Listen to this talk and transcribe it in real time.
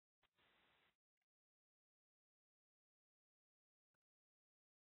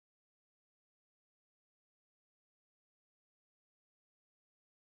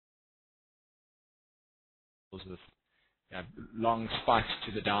with long spikes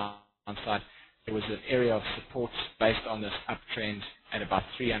to the downside. There was an area of support based on this uptrend at about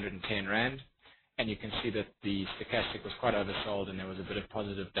 310 Rand. And you can see that the stochastic was quite oversold and there was a bit of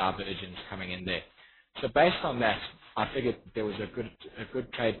positive divergence coming in there. So based on that, I figured there was a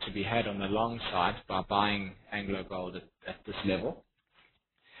good trade to be had on the long side by buying Anglo Gold at this level.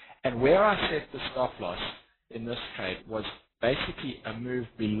 And where I set the stop loss in this trade was basically a move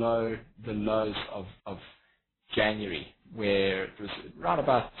below the lows of January, where it was around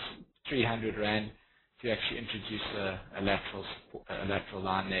about 300 Rand to actually introduce a lateral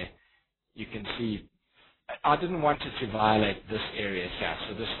line there. You can see I didn't want it to violate this area here.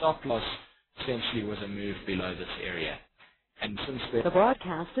 So the stop loss essentially was a move below this area. And since the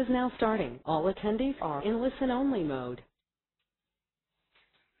broadcast is now starting. All attendees are in listen-only mode.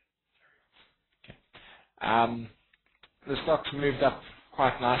 The stock's moved up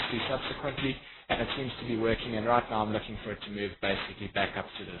quite nicely subsequently, and it seems to be working. And right now I'm looking for it to move basically back up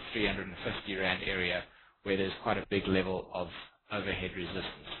to the 350 Rand area, where there's quite a big level of overhead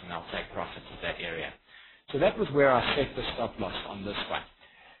resistance, and I'll take profits at that area. So that was where I set the stop loss on this one.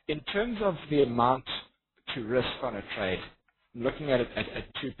 In terms of the amount to risk on a trade, I'm looking at it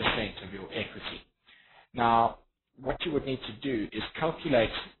at 2% of your equity. Now, what you would need to do is calculate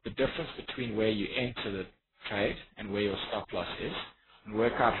the difference between where you enter the trade and where your stop loss is, and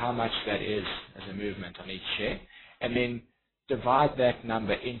work out how much that is as a movement on each share, and then divide that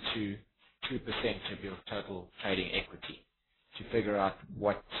number into 2% of your total trading equity to figure out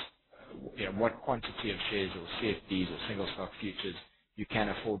what quantity of shares or CFDs or single stock futures you can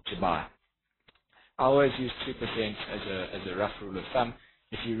afford to buy. I always use 2% as a rough rule of thumb.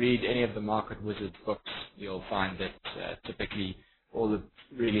 If you read any of the Market Wizards books, you'll find that typically all the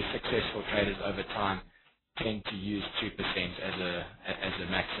really successful traders over time tend to use 2% as a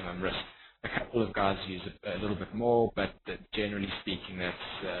maximum risk. A couple of guys use a little bit more, but generally speaking,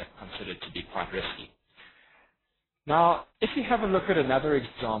 that's considered to be quite risky. Now, if you have a look at another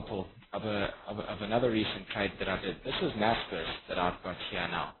example of another recent trade that I did, this is Naspers that I've got here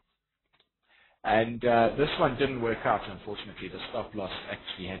now. And this one didn't work out, unfortunately. The stop loss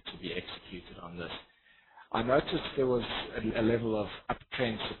actually had to be executed on this. I noticed there was a level of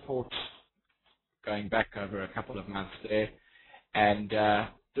uptrend support going back over a couple of months there, and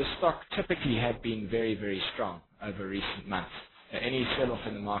the stock typically had been very, very strong over recent months. Any sell-off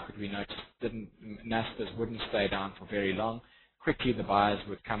in the market, we noticed, Naspers wouldn't stay down for very long. Quickly, the buyers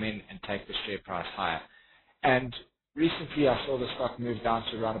would come in and take the share price higher. And recently, I saw the stock move down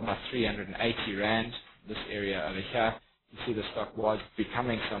to around about 380 Rand, this area over here. You see the stock was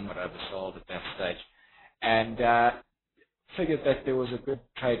becoming somewhat oversold at that stage. And figured that there was a good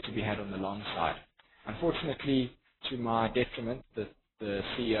trade to be had on the long side. Unfortunately, to my detriment, the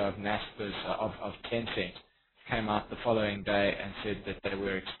CEO of Naspers, of Tencent, came out the following day and said that they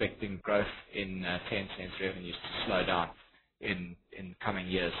were expecting growth in Tencent's revenues to slow down in coming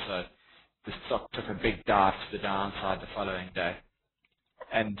years. So the stock took a big dive to the downside the following day.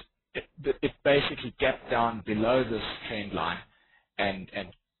 And it basically gapped down below this trend line, and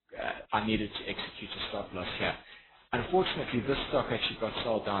I needed to execute a stop loss here. Unfortunately, this stock actually got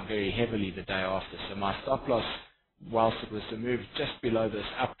sold down very heavily the day after. So my stop loss, whilst it was to move just below this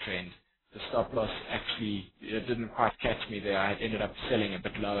uptrend, the stop loss actually didn't quite catch me there. I had ended up selling a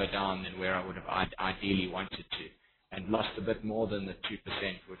bit lower down than where I would have ideally wanted to, and lost a bit more than the 2%,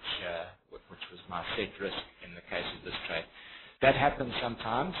 which was my set risk in the case of this trade. That happens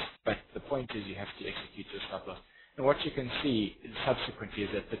sometimes, but the point is you have to execute your stop loss. And what you can see subsequently is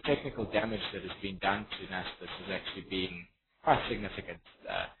that the technical damage that has been done to Naspers has actually been quite significant.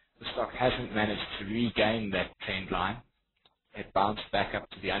 The stock hasn't managed to regain that trend line. It bounced back up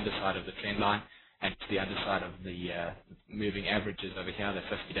to the underside of the trend line and to the underside of the moving averages over here, the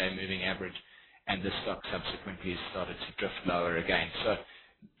 50-day moving average, and the stock subsequently started to drift lower again.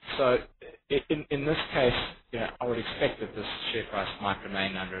 So in this case, I would expect that this share price might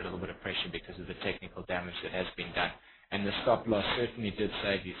remain under a little bit of pressure because of the technical damage that has been done. And the stop loss certainly did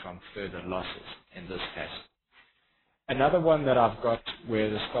save you from further losses in this case. Another one that I've got where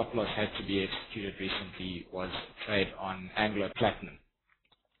the stop loss had to be executed recently was a trade on Anglo Platinum.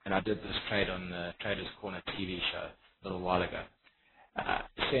 And I did this trade on the Traders Corner TV show a little while ago.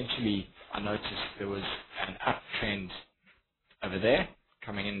 Essentially, I noticed there was an uptrend over there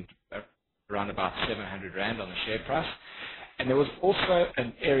coming in around about 700 Rand on the share price. And there was also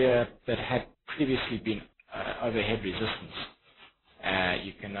an area that had previously been overhead resistance.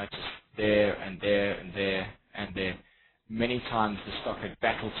 You can notice there and there and there and there. Many times the stock had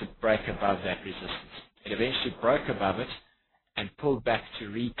battled to break above that resistance. It eventually broke above it and pulled back to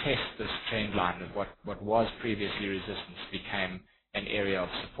retest this trend line of what was previously resistance became an area of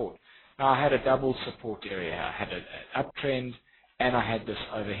support. Now I had a double support area. I had an uptrend and I had this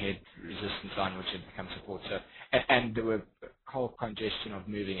overhead resistance line which had become support. So, and there were whole congestion of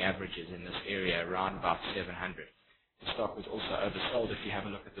moving averages in this area around about 700. The stock was also oversold if you have a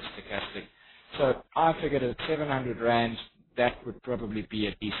look at the stochastic. So I figured at 700 Rand, that would probably be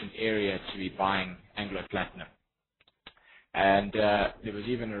a decent area to be buying Anglo Platinum. And there was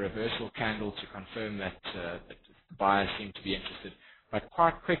even a reversal candle to confirm that, that the buyers seemed to be interested. But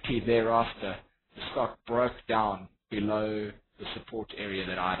quite quickly thereafter, the stock broke down below the support area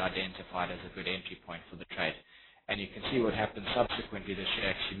that I had identified as a good entry point for the trade. And you can see what happened subsequently. The share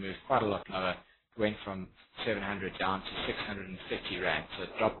actually moved quite a lot lower. It went from 700 down to 650 Rand. So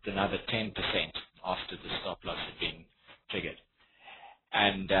it dropped another 10% after the stop loss had been triggered.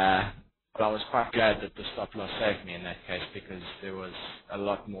 And but I was quite glad that the stop loss saved me in that case, because there was a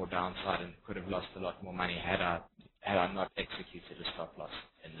lot more downside and could have lost a lot more money had I not executed a stop loss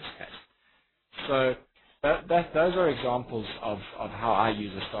in this case. So those are examples of how I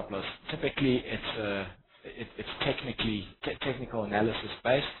use a stop loss. Typically, it's technical analysis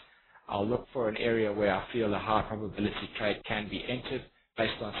based. I'll look for an area where I feel a high probability trade can be entered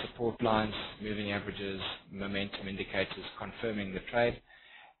based on support lines, moving averages, momentum indicators confirming the trade.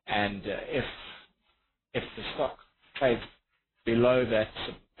 And if the stock trades below that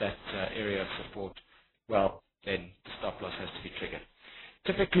area of support, well, then the stop loss has to be triggered.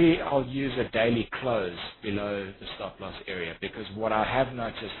 Typically, I'll use a daily close below the stop loss area, because what I have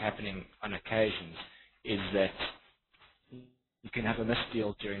noticed happening on occasions is that you can have a missed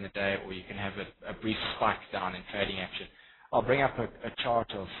deal during the day, or you can have a brief spike down in trading action. I'll bring up a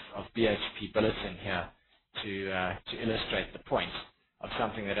chart of BHP Bulletin here to illustrate the point of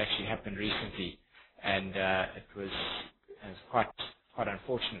something that actually happened recently, and it was quite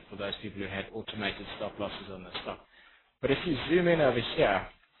unfortunate for those people who had automated stop losses on the stock. But if you zoom in over here,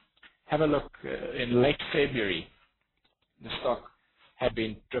 have a look. In late February, the stock had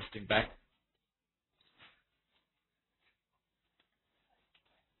been drifting back.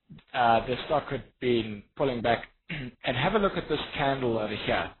 The stock had been pulling back, and have a look at this candle over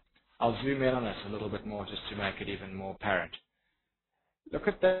here. I'll zoom in on it a little bit more just to make it even more apparent. Look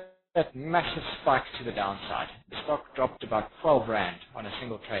at that massive spike to the downside. The stock dropped about 12 Rand on a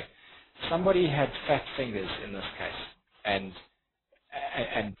single trade. Somebody had fat fingers in this case and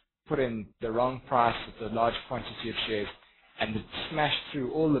put in the wrong price with a large quantity of shares, and it smashed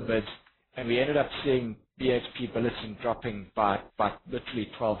through all the bids, and we ended up seeing BHP Bulletin dropping by literally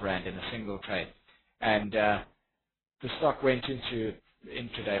 12 Rand in a single trade. And the stock went into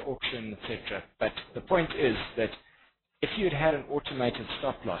intraday auction, etc. But the point is that if you had had an automated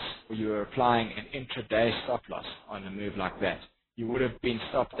stop loss, or you were applying an intraday stop loss on a move like that, you would have been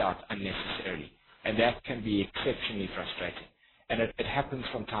stopped out unnecessarily. And that can be exceptionally frustrating. And it happens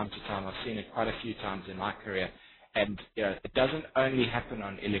from time to time. I've seen it quite a few times in my career. And it doesn't only happen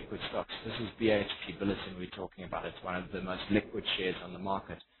on illiquid stocks. This is BHP Bulletin we're talking about. It's one of the most liquid shares on the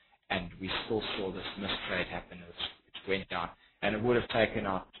market. And we still saw this mistrade happen, which went down. And it would have taken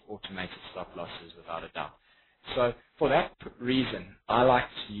out automated stop losses without a doubt. So for that reason, I like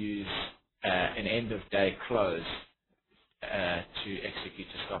to use an end-of-day close to execute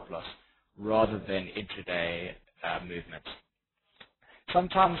a stop loss rather than intraday movements.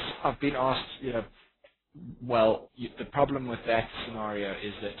 Sometimes I've been asked, the problem with that scenario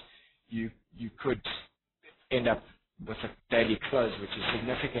is that you could end up with a daily close which is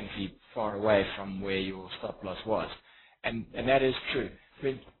significantly far away from where your stop loss was. And that is true. I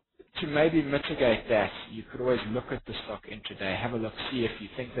mean, to maybe mitigate that, you could always look at the stock intraday, have a look, see if you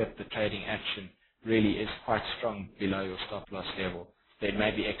think that the trading action really is quite strong below your stop loss level. Then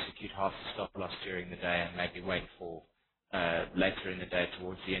maybe execute half the stop loss during the day and maybe wait for later in the day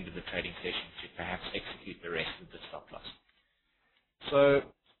towards the end of the trading session to perhaps execute the rest of the stop loss. So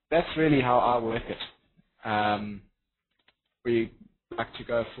that's really how I work it. We like to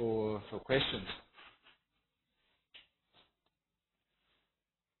go for questions.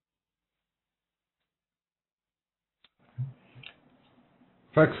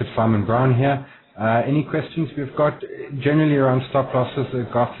 Folks, it's Simon Brown here. Any questions we've got generally around stop losses?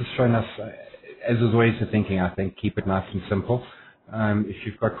 Garth has shown us, as is ways of thinking, I think, keep it nice and simple. If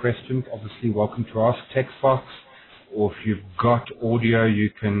you've got questions, obviously welcome to ask, text box, or if you've got audio,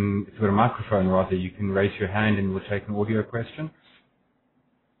 if you've got a microphone rather, you can raise your hand and we'll take an audio question.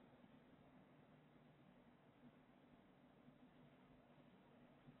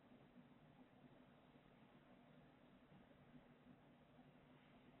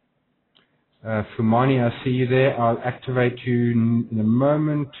 Fumani, I see you there. I'll activate you in a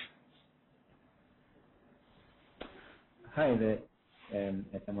moment. Hi there,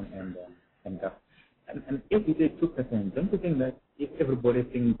 Simon and Garth. And if we did 2%, don't you think that if everybody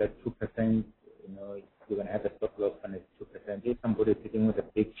thinks that 2%, you're going to have a stop loss on it 2%, if somebody sitting with a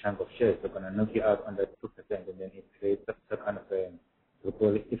big chunk of shares, they're going to knock you out on that 2%, and then it creates some kind of a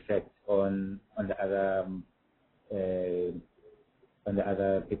ripple effect on the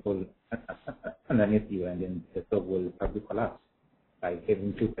other people underneath you, and then the stock will probably collapse by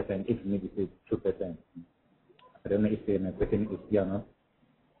having 2%, if maybe it's 2%. I don't know if my question is clear or not.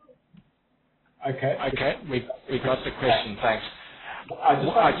 Okay, we got the question, thanks. I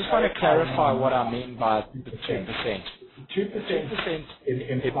just want to clarify what I mean by the 2%. 2%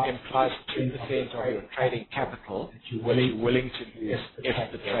 implies 2% of your trading capital that you're willing to lose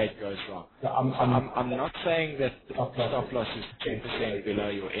if the trade goes wrong. I'm not saying that the stop loss is 2% below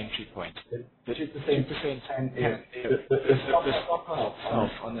your entry point. The 2% the stop loss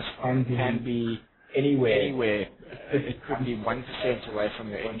itself on this one can be anywhere. It could be 1% away from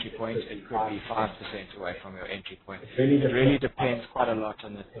your entry point. It could be 5% away from your entry point. It really depends quite a lot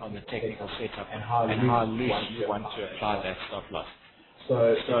on the technical setup and how loose you want to apply that stop loss.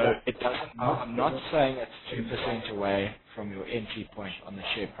 So it doesn't. I'm not saying it's 2% away from your entry point on the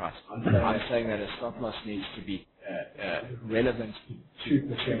share price. I'm saying that a stop loss needs to be relevant to 2%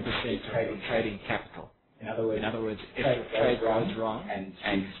 of your trading capital. In other words, if the trade goes wrong and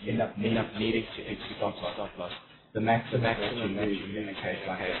you end up needing to execute the stop loss, the maximum that you lose in a case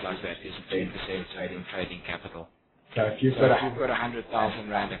like that is 10% trading capital. So if you've got a 100,000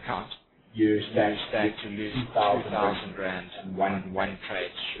 rand account, you stand to lose 2,000 rand in one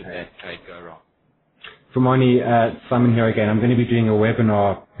trade should that trade go wrong. Fumani, Simon here again. I'm going to be doing a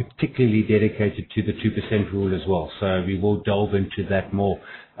webinar particularly dedicated to the 2% rule as well, so we will delve into that more.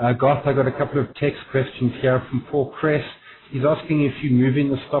 Garth, I got a couple of text questions here from Paul Cress. He's asking if you move in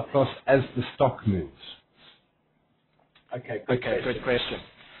the stop loss as the stock moves. Okay, good question.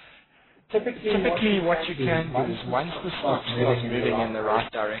 Typically what you can do is once the stock starts moving in the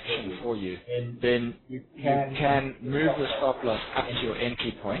right direction for you, then you can move the stop loss up to your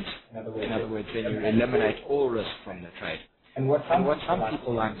entry point. In other words, then you eliminate all risk from the trade. And what some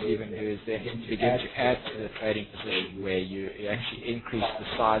people like to even do is then begin to add to the trading position where you actually increase the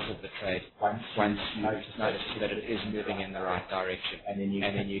size of the trade once you notice that it is moving in the right direction. And then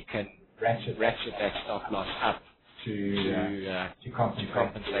you can ratchet that stop loss up to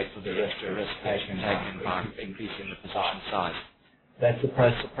compensate for the risk that you've taken by increasing the position size. That's the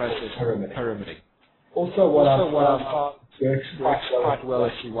process of pyramiding. Also, what I've found works quite well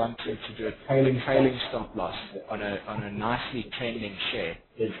if you want to do a trailing stop loss on a nicely trending share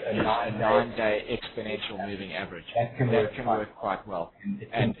is a 9-day exponential moving average. That can work quite well,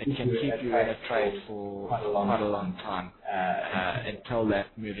 and it can keep you in a trade for quite a long time until that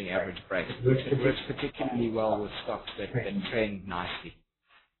moving average breaks. It works particularly well with stocks that trend nicely.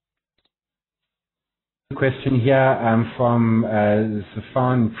 Question here from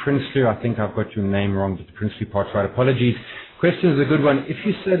Zafan Prinsloo. I think I've got your name wrong, but the Prinsloo part's right. Apologies. Question is a good one. If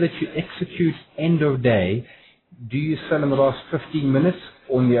you say that you execute end of day, do you sell in the last 15 minutes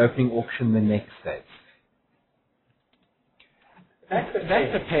or in the opening auction the next day? That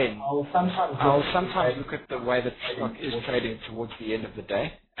depends. I'll sometimes look at the way that stock is trading towards the end of the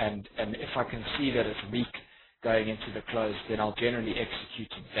day, and if I can see that it's weak going into the close, then I'll generally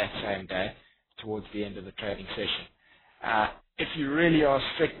execute it that same day towards the end of the trading session. If you really are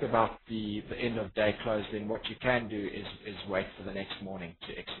strict about the end of day close, then what you can do is wait for the next morning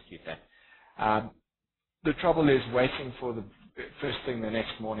to execute that. The trouble is waiting for the first thing the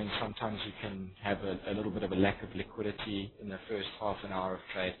next morning. Sometimes you can have a little bit of a lack of liquidity in the first half an hour of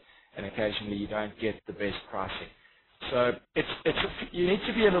trade, and occasionally you don't get the best pricing. So you need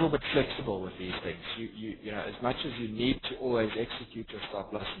to be a little bit flexible with these things. You know, as much as you need to always execute your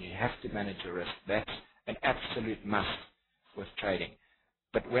stop loss and you have to manage your risk, that's an absolute must with trading.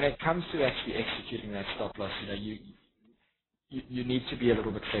 But when it comes to actually executing that stop loss, you need to be a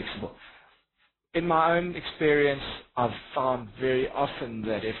little bit flexible. In my own experience, I've found very often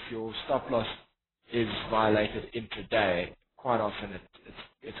that if your stop loss is violated intraday, quite often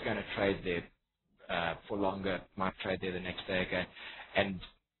it's going to trade there for longer, might trade there the next day again, and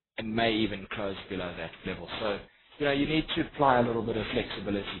may even close below that level. So, you need to apply a little bit of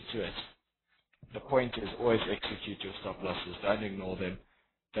flexibility to it. The point is always execute your stop losses. Don't ignore them.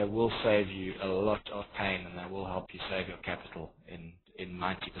 They will save you a lot of pain, and they will help you save your capital in 90%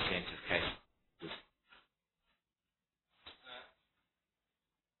 of cases.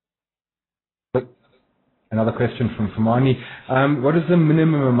 Another question from Famani. What is the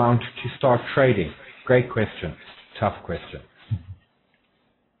minimum amount to start trading? Great question. Tough question.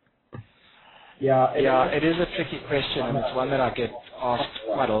 Yeah, it is a tricky question, and it's one that I get asked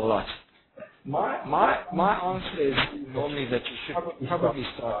quite a lot. My answer is normally that you should probably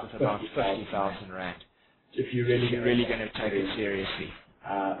start with about 50,000 rand if you're really going to take it seriously.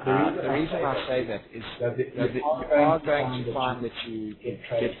 The reason I say that is that you are going to find that you get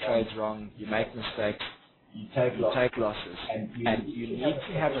trades wrong, you make mistakes, you take losses, and you need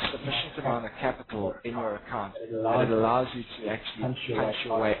to have a sufficient amount of capital in your account that it allows you to actually punch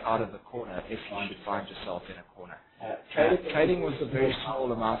your way out of the corner if you should find yourself in a corner. Trading with a very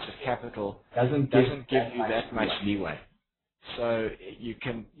small amount of capital doesn't give you that much leeway. So you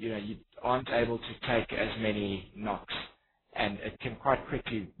aren't able to take as many knocks, and it can quite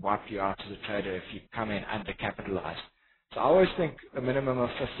quickly wipe you out as a trader if you come in undercapitalized. So I always think a minimum of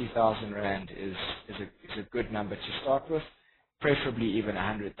 50,000 rand is a good number to start with, preferably even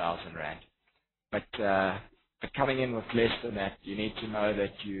 100,000 rand. But coming in with less than that, you need to know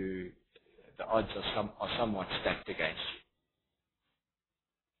that the odds are somewhat stacked against you.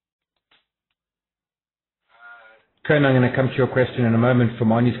 Kern, I'm going to come to your question in a moment.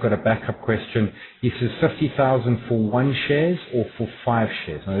 Famani's got a backup question. He says 50,000 for 1 shares or for 5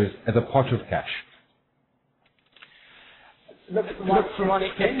 shares, as a pot of cash. Look, Famani,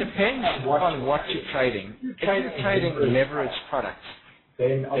 it depends on what you're trading. If you're trading leveraged products,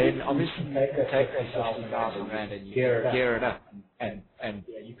 then obviously you can take that 50,000 rand and you gear it up, and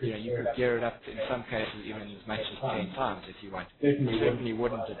you could gear it up in some cases even as much as 10 times if you want. Certainly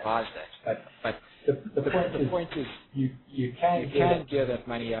wouldn't advise that. But the point is you can gear that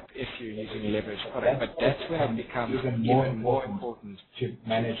money up if you're using a leveraged product, but that's when it becomes even more important to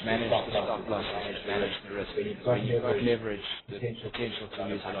manage the stop loss and manage the risk. When you've got leverage, the potential to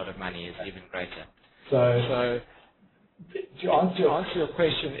lose a lot of money is even greater. So to answer your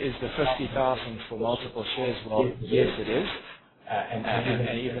question, is the 50,000 for multiple shares? Well, yes, it is,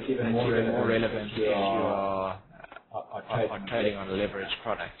 and even more relevant if you are trading on a leveraged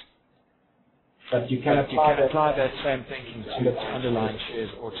product. But you can apply that same thinking to underlying shares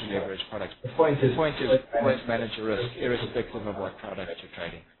or to leveraged products. The point is always manage your risk, irrespective of what product you're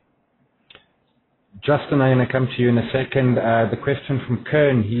trading. Justin, I'm going to come to you in a second. The question from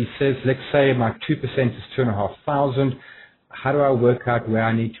Kern, he says, let's say my 2% is 2,500. How do I work out where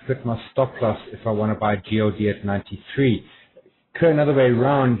I need to put my stop loss if I want to buy GOD at 93? Kern, another way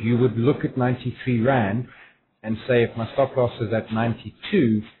around, you would look at 93 Rand and say if my stop loss is at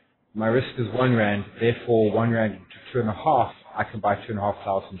 92, my risk is 1 Rand, therefore 1 Rand into 2.5, I can buy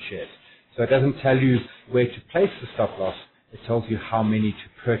 2,500 shares. So it doesn't tell you where to place the stop loss, it tells you how many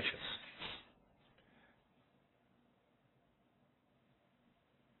to purchase.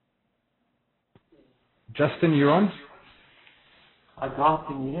 Justin, you're on? Hi, Garth,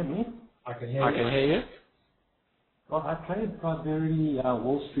 can you hear me? I can hear you. Well, I trade primarily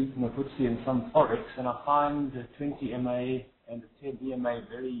Wall Street and the FTSE and some Forex, and I find the 20 MA and the 10 EMA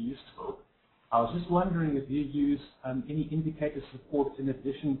very useful. I was just wondering if you use any indicator support in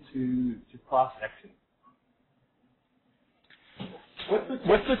addition to price action.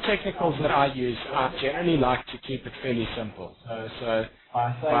 With the technicals that I use, I generally like to keep it fairly simple. So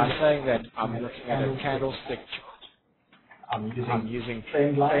by saying that I'm looking at a candlestick chart, I'm using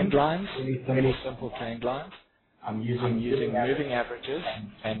trend lines, really simple trend lines. I'm using moving averages,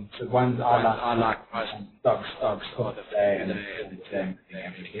 and the ones I like most, stocks are the moving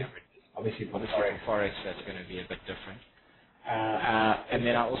averages. Obviously for Forex, that's going to be a bit different. And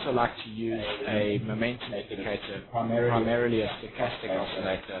then I also like to use a momentum indicator, primarily a stochastic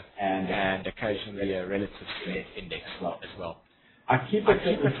oscillator, and occasionally a relative strength index as well. I keep it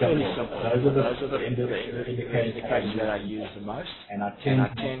fairly simple. Those are the indicators that I use the most, and I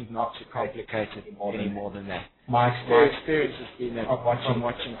tend not to complicate it any more than that. My experience has been that from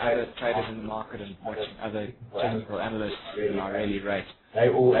watching other traders in the market and watching other technical analysts who I really rate, they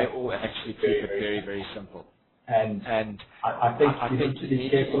all actually keep it very, very simple. And I think you need to be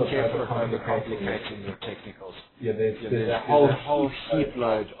careful of overcomplicating your technicals. Yeah, there's a whole heap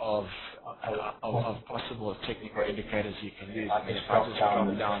load of possible technical indicators you can use. I mean, if I just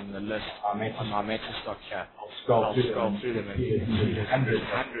drop down the list on my MetaStock here, I'll scroll through them and you can see there's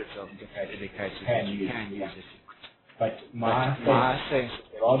hundreds of indicators that you can use if you want. But my sense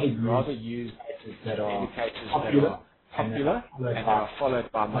is rather use indicators that are popular and are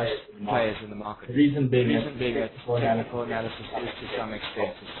followed by most players in the market. The reason being that technical analysis is to some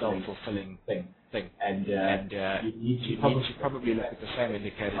extent a self-fulfilling thing. And you need to probably look at the same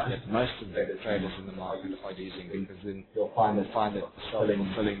indicators that most of the traders in the market are using, because then you'll find that the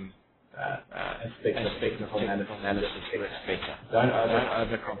self-fulfilling aspect of technical analysis works better. Don't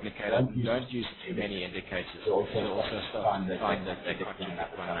overcomplicate it. Don't use too many indicators. You'll also find that they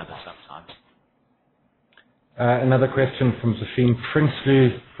contradict one another sometimes. Another question from Zafine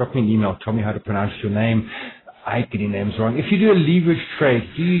Prinsloo. Drop me an email. Tell me how to pronounce your name. I hate getting names wrong. If you do a leverage trade,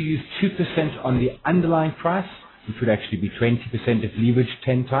 do you use 2% on the underlying price, which would actually be 20% if leveraged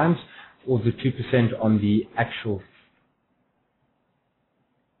 10 times, or the 2% on the actual?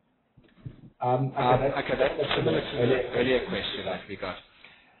 Okay, that's similar to the earlier question that we got.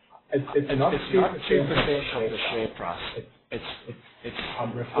 It's not 2% of the share price.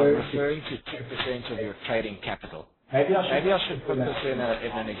 I'm referring to 2% of your trading capital. Maybe I should put this in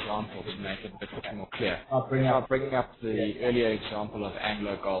an example to make it a bit more clear. I'll bring up the earlier example of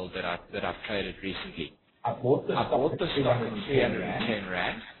Anglo Gold that I've traded recently. I bought the stock at 310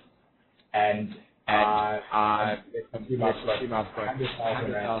 Rand, and I assume I've got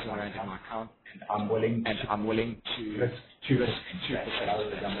 100,000 Rand in my account, and I'm willing to risk 2%.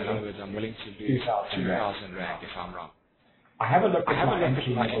 In other words, I'm willing to lose 2,000 Rand if I'm wrong. I have a look at my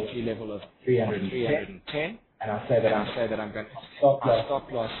entry level of 310, and I say that I'm going to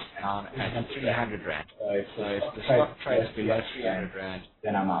stop loss down at 300 Rand. So if the stock trades below 300 Rand,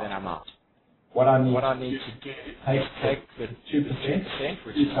 then I'm out. What I need to do is take the 2%,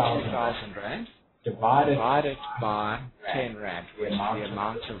 which is 2,000 Rand, divide it by 10 Rand, which is the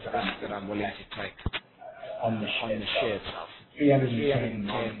amount of risk that I'm willing to take on the share itself.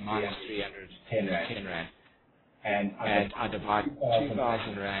 310 minus 310 Rand. And I divide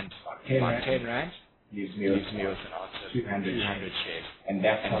 2,000 Rand by 10 Rand, leaves me with an answer of 200 shares. And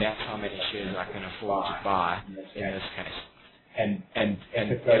that's how many shares I can afford to buy in this case. And if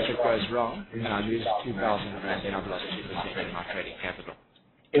it goes wrong and I lose 2,000 Rand, then I've lost 2% in my trading capital.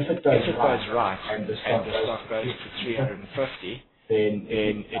 If it goes right and the stock goes to 350, then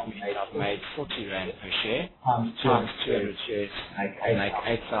it means I've made 40 Rand per share times 200 shares, I make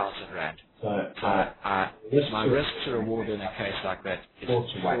 8,000 Rand. So my risk to reward in a case like that is 4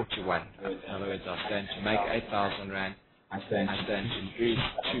 to 1. In other words, I stand to make 8,000 Rand, I stand to lose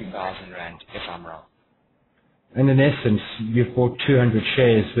 2,000 Rand if I'm wrong. And in essence, you've bought 200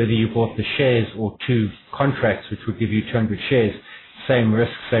 shares, whether you bought the shares or 2 contracts, which would give you 200 shares, same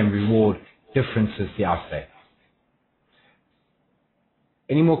risk, same reward, difference is the outlay.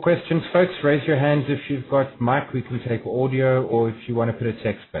 Any more questions, folks? Raise your hands if you've got mic, we can take audio, or if you want to put a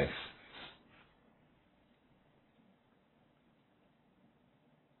text base.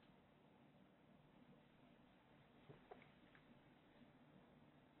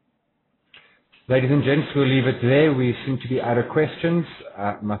 Ladies and gents, we'll leave it there. We seem to be out of questions.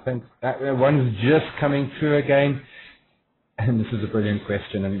 I think that one's just coming through again. And this is a brilliant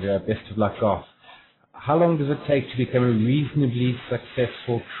question, and best of luck, Garth. How long does it take to become a reasonably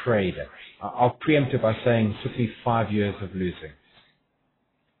successful trader? I'll preempt it by saying it took me 5 years of losing.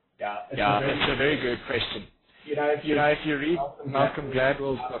 Yeah, it's a very good question. You know, if you read Malcolm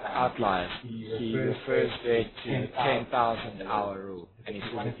Gladwell's book Outliers, he refers there to the 10,000 hour rule. And he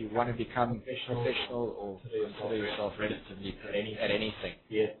says if you want to become professional or consider yourself relatively good at anything,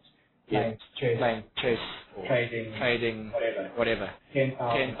 playing chess or trading, whatever,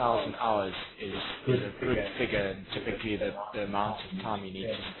 10,000 hours is a good figure, and typically the amount of time you need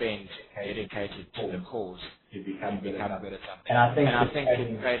to spend dedicated to the cause to become good at something. And I think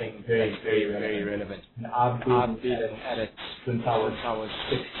in trading that's very, very relevant. I've been at it since I was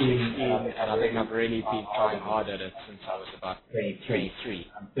 16, and I think I've really been trying hard at it since I was about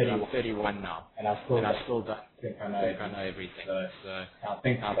 23. I'm 31 now, and I still don't think I know everything. So I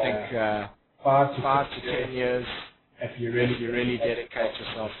think 5 to 10 years, if you really dedicate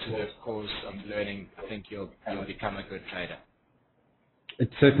yourself to the cause of learning, I think you'll become a good trader.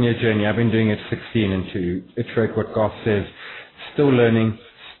 It's certainly a journey. I've been doing it 16, and to iterate what Garth says, still learning,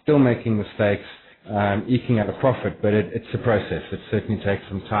 still making mistakes, eking out a profit, but it's a process. It certainly takes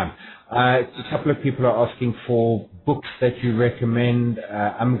some time. A couple of people are asking for books that you recommend.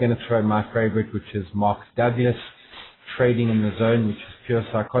 I'm going to throw my favorite, which is Mark Douglas, Trading in the Zone, which is pure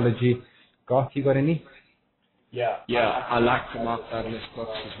psychology. Garth, you got any? Yeah, I like the Mark Douglas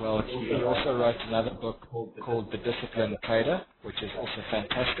books as well. He also wrote another book called The Disciplined Trader, which is also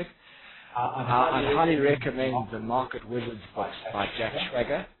fantastic. I highly recommend the Market Wizards books by Jack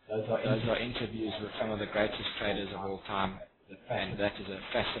Schwager. Those are interviews with some of the greatest traders of all time, and that is a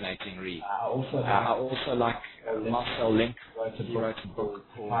fascinating read. I also like Marcel Link. He wrote a book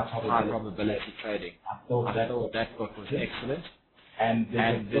called High Probability Trading. I thought that book was excellent. And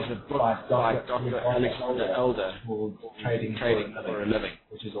there's a book by Dr. Alexander Elder called Trading for a Living,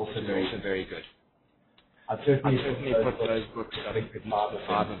 which is also very good. I'd I'd certainly certainly put those books up, at least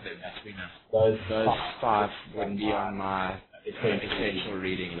five of them, as we know. Those Those five would be on my essential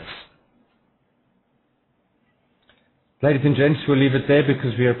reading list. Ladies and gents, we'll leave it there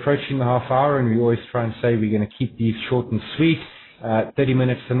because we're approaching the half hour and we always try and say we're going to keep these short and sweet. 30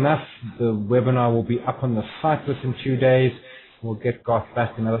 minutes enough. The webinar will be up on the site within 2 days. We'll get Garth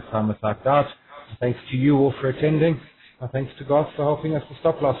back another time without doubt. Thanks to you all for attending. Thanks to Garth for helping us with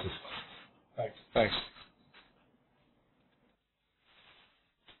stop losses. Thanks.